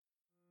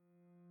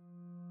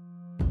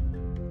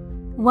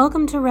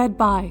Welcome to Read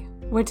By,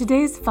 where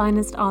today's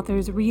finest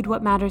authors read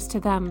what matters to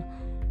them,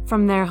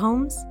 from their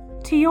homes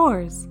to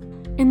yours.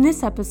 In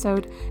this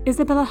episode,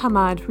 Isabella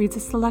Hammad reads a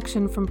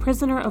selection from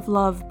Prisoner of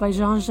Love by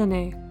Jean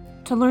Genet.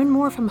 To learn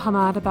more from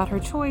Hammad about her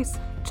choice,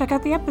 check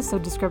out the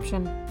episode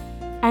description.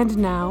 And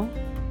now,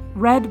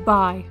 Read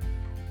By,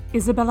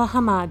 Isabella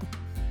Hammad.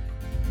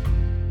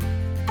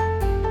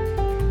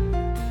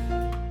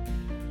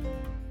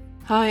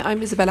 Hi,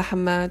 I'm Isabella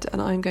Hammad, and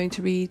I'm going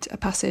to read a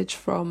passage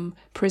from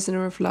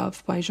Prisoner of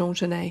Love by Jean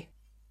Genet.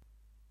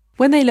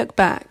 When they look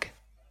back,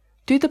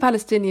 do the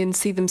Palestinians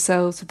see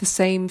themselves with the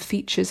same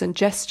features and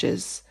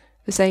gestures,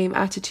 the same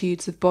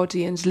attitudes of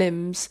body and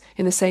limbs,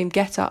 in the same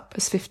get-up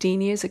as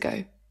 15 years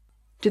ago?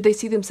 Did they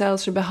see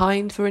themselves from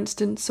behind, for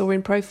instance, or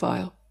in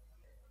profile?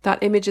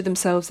 That image of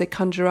themselves they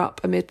conjure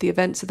up amid the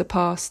events of the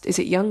past, is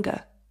it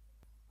younger?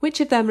 Which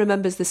of them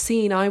remembers the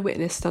scene I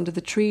witnessed under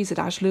the trees at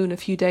Ajloun a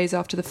few days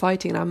after the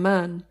fighting in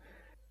Amman?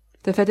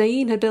 The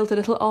Fedayeen had built a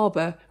little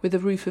arbour with a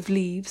roof of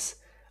leaves,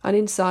 and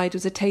inside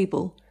was a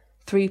table,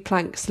 3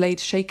 planks laid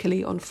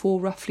shakily on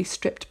 4 roughly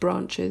stripped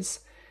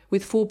branches,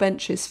 with 4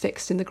 benches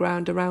fixed in the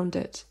ground around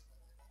it.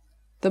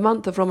 The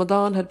month of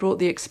Ramadan had brought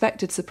the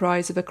expected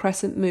surprise of a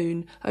crescent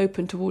moon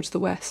open towards the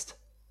west.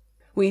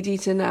 We'd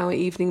eaten our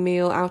evening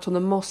meal out on the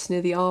moss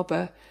near the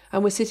arbour,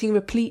 and were sitting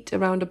replete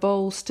around a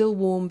bowl still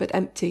warm but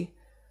empty,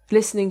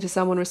 listening to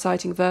someone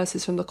reciting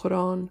verses from the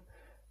Quran,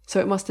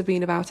 so it must have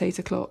been about 8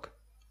 o'clock.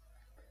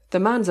 "The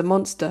man's a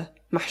monster,"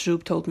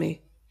 Mahjoub told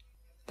me.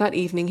 That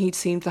evening he'd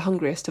seemed the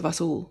hungriest of us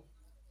all.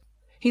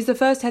 "He's the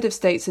first head of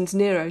state since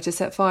Nero to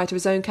set fire to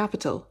his own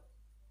capital."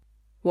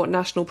 What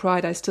national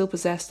pride I still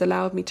possessed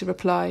allowed me to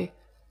reply,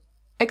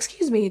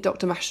 "Excuse me,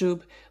 Dr.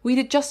 Mahjoub, we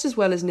did just as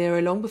well as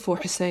Nero long before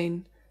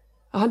Hussein.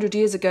 100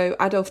 years ago,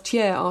 Adolphe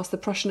Thiers asked the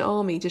Prussian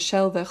army to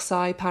shell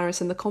Versailles,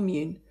 Paris and the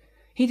Commune.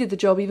 He did the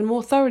job even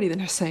more thoroughly than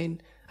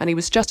Hussein, and he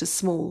was just as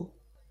small."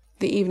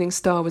 The evening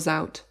star was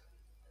out.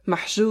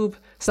 Mahjoub,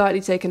 slightly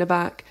taken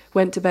aback,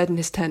 went to bed in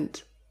his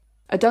tent.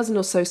 A dozen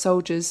or so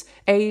soldiers,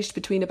 aged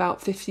between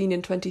about 15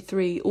 and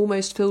 23,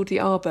 almost filled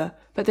the arbour,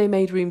 but they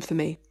made room for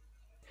me.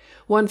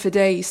 One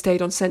Fidei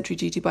stayed on sentry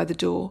duty by the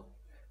door.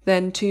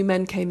 Then 2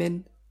 men came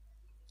in.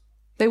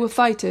 They were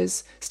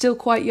fighters, still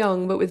quite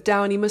young, but with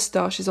downy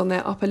moustaches on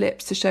their upper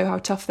lips to show how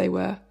tough they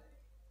were.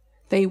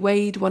 They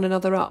weighed one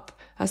another up,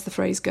 as the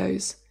phrase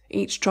goes,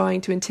 each trying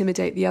to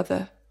intimidate the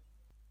other.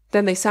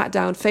 Then they sat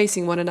down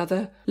facing one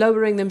another,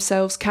 lowering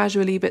themselves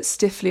casually but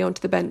stiffly onto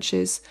the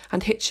benches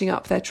and hitching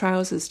up their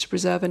trousers to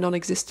preserve a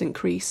non-existent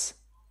crease.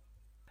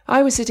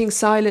 I was sitting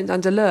silent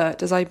and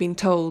alert, as I'd been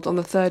told, on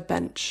the 3rd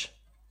bench.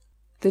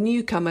 The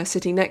newcomer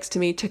sitting next to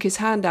me took his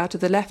hand out of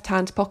the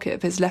left-hand pocket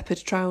of his leopard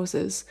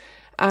trousers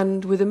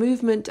and, with a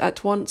movement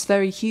at once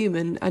very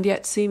human and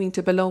yet seeming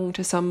to belong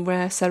to some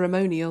rare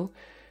ceremonial,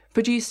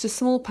 produced a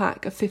small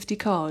pack of 50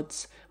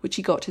 cards, which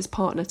he got his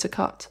partner to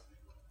cut.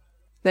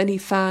 Then he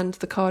fanned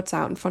the cards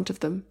out in front of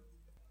them.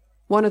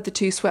 One of the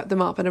 2 swept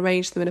them up and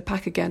arranged them in a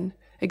pack again,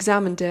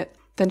 examined it,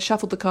 then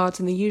shuffled the cards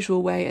in the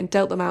usual way and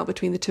dealt them out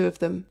between the 2 of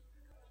them.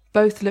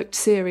 Both looked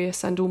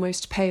serious and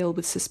almost pale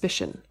with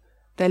suspicion.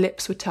 Their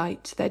lips were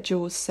tight, their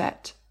jaws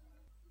set.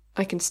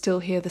 I can still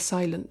hear the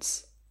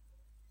silence.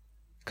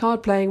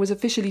 Card-playing was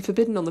officially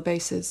forbidden on the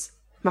bases.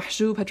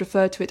 Mahjoub had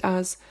referred to it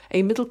as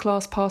a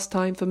middle-class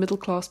pastime for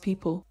middle-class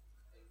people.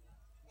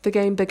 The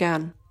game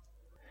began.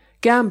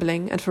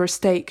 Gambling, and for a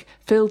stake,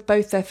 filled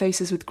both their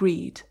faces with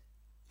greed.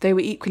 They were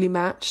equally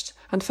matched,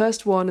 and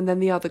first one and then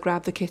the other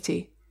grabbed the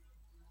kitty.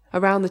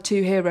 Around the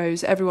 2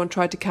 heroes, everyone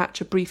tried to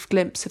catch a brief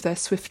glimpse of their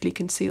swiftly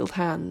concealed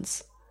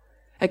hands.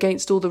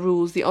 Against all the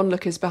rules, the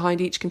onlookers behind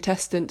each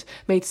contestant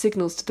made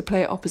signals to the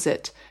player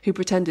opposite, who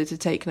pretended to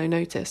take no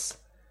notice.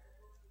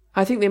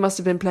 I think they must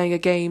have been playing a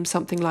game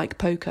something like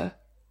poker.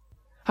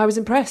 I was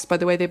impressed by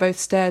the way they both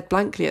stared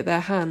blankly at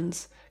their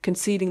hands,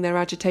 concealing their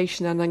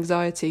agitation and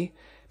anxiety,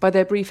 by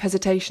their brief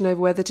hesitation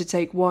over whether to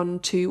take 1,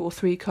 2, or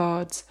 3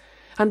 cards,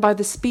 and by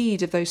the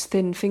speed of those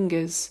thin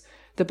fingers,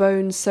 the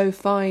bones so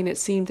fine it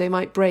seemed they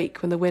might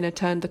break when the winner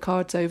turned the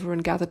cards over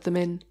and gathered them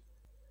in.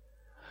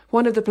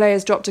 One of the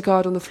players dropped a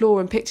card on the floor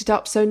and picked it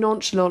up so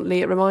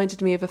nonchalantly it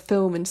reminded me of a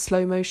film in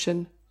slow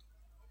motion.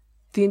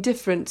 The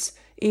indifference,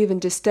 even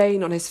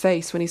disdain on his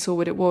face when he saw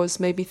what it was,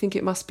 made me think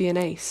it must be an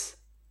ace.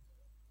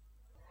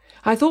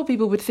 I thought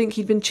people would think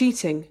he'd been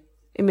cheating,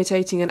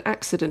 imitating an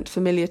accident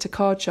familiar to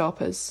card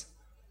sharpers.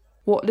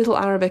 What little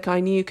Arabic I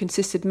knew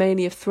consisted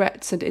mainly of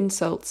threats and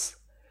insults,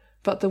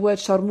 but the word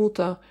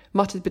sharmuta,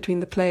 muttered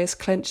between the players'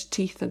 clenched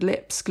teeth and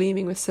lips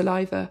gleaming with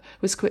saliva,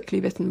 was quickly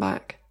bitten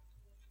back.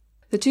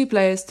 The 2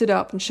 players stood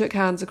up and shook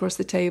hands across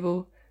the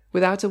table,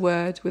 without a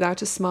word,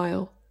 without a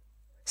smile.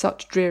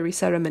 Such dreary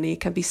ceremony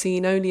can be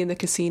seen only in the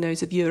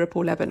casinos of Europe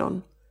or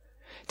Lebanon.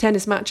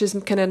 Tennis matches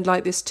can end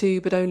like this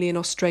too, but only in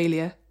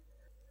Australia.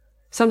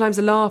 Sometimes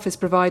a laugh is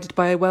provided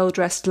by a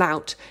well-dressed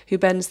lout who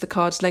bends the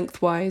cards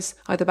lengthwise,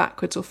 either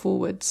backwards or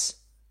forwards.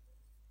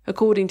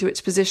 According to its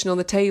position on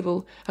the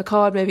table, a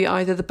card may be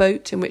either the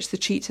boat in which the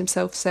cheat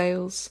himself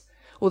sails,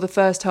 or the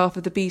first half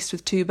of the beast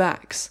with 2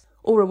 backs,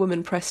 or a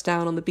woman pressed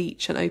down on the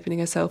beach and opening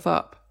herself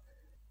up.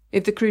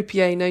 If the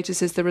croupier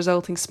notices the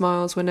resulting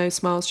smiles where no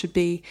smiles should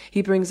be,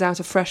 he brings out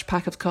a fresh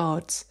pack of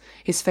cards,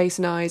 his face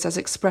and eyes as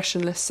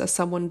expressionless as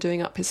someone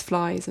doing up his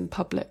flies in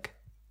public.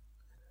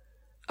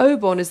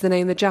 Obon is the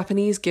name the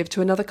Japanese give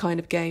to another kind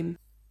of game.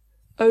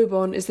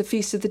 Obon is the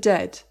feast of the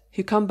dead,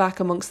 who come back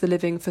amongst the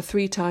living for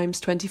 3 times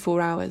 24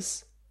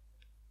 hours.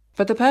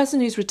 But the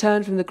person who's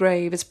returned from the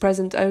grave is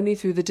present only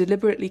through the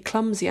deliberately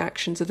clumsy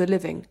actions of the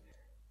living.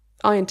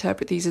 I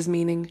interpret these as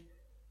meaning,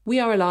 we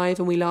are alive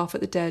and we laugh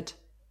at the dead.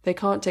 They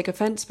can't take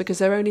offence because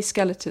they're only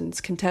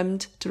skeletons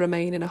condemned to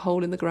remain in a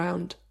hole in the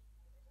ground.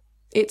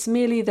 It's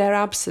merely their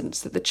absence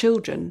that the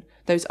children,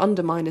 those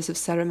underminers of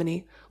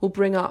ceremony, will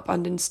bring up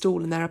and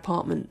install in their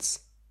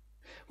apartments.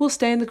 We'll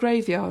stay in the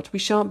graveyard, we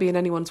shan't be in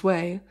anyone's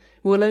way.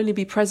 We'll only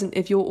be present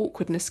if your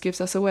awkwardness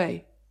gives us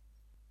away.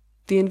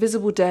 The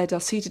invisible dead are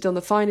seated on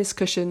the finest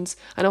cushions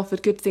and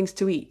offered good things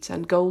to eat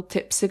and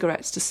gold-tipped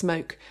cigarettes to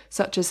smoke,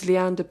 such as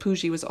Leander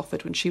Puggy was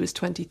offered when she was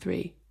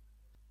 23.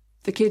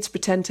 The kids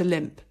pretend to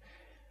limp.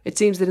 It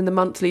seems that in the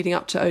month leading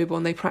up to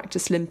Obon they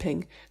practice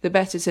limping, the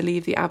better to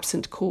leave the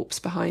absent corpse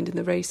behind in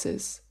the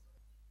races.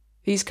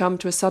 These come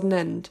to a sudden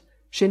end.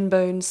 Shin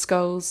bones,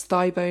 skulls,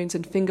 thigh bones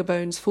and finger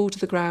bones fall to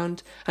the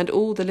ground, and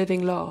all the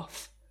living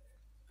laugh.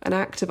 An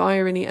act of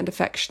irony and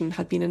affection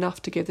had been enough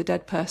to give the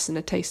dead person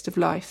a taste of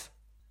life.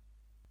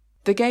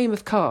 The game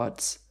of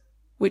cards,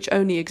 which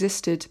only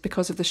existed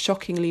because of the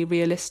shockingly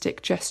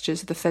realistic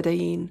gestures of the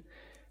fedayeen,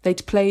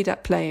 they'd played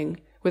at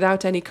playing,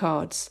 without any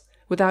cards,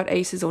 without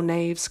aces or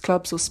knaves,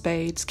 clubs or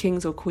spades,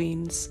 kings or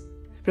queens,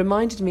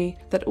 reminded me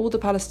that all the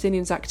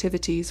Palestinians'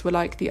 activities were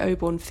like the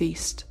Obon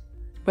feast,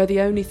 where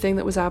the only thing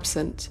that was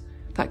absent,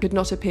 that could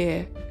not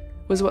appear,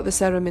 was what the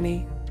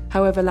ceremony,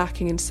 however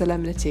lacking in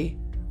solemnity,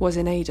 was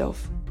in aid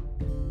of.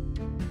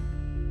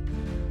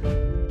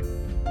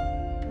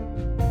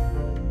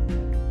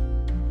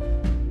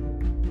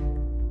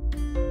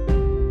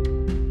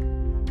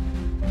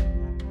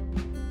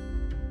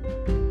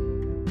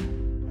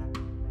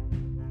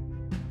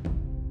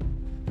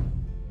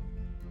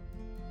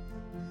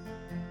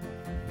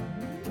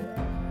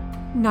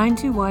 Nine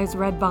Two Y's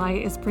Read By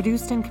is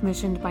produced and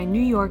commissioned by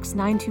New York's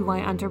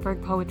 92Y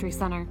Unterberg Poetry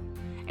Center,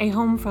 a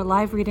home for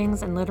live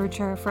readings and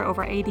literature for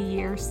over 80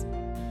 years.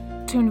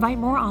 To invite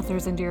more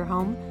authors into your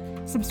home,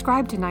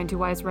 subscribe to 9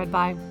 Y's Read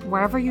By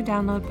wherever you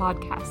download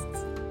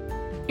podcasts.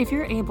 If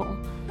you're able,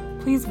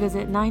 please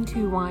visit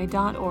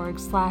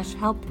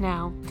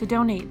 92y.org/helpnow to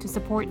donate to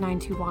support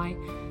 92Y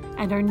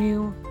and our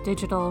new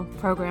digital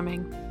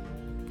programming.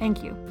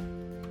 Thank you.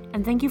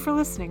 And thank you for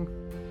listening.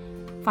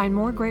 Find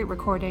more great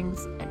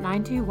recordings at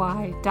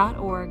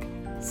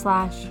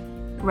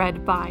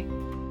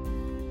 92y.org/readby.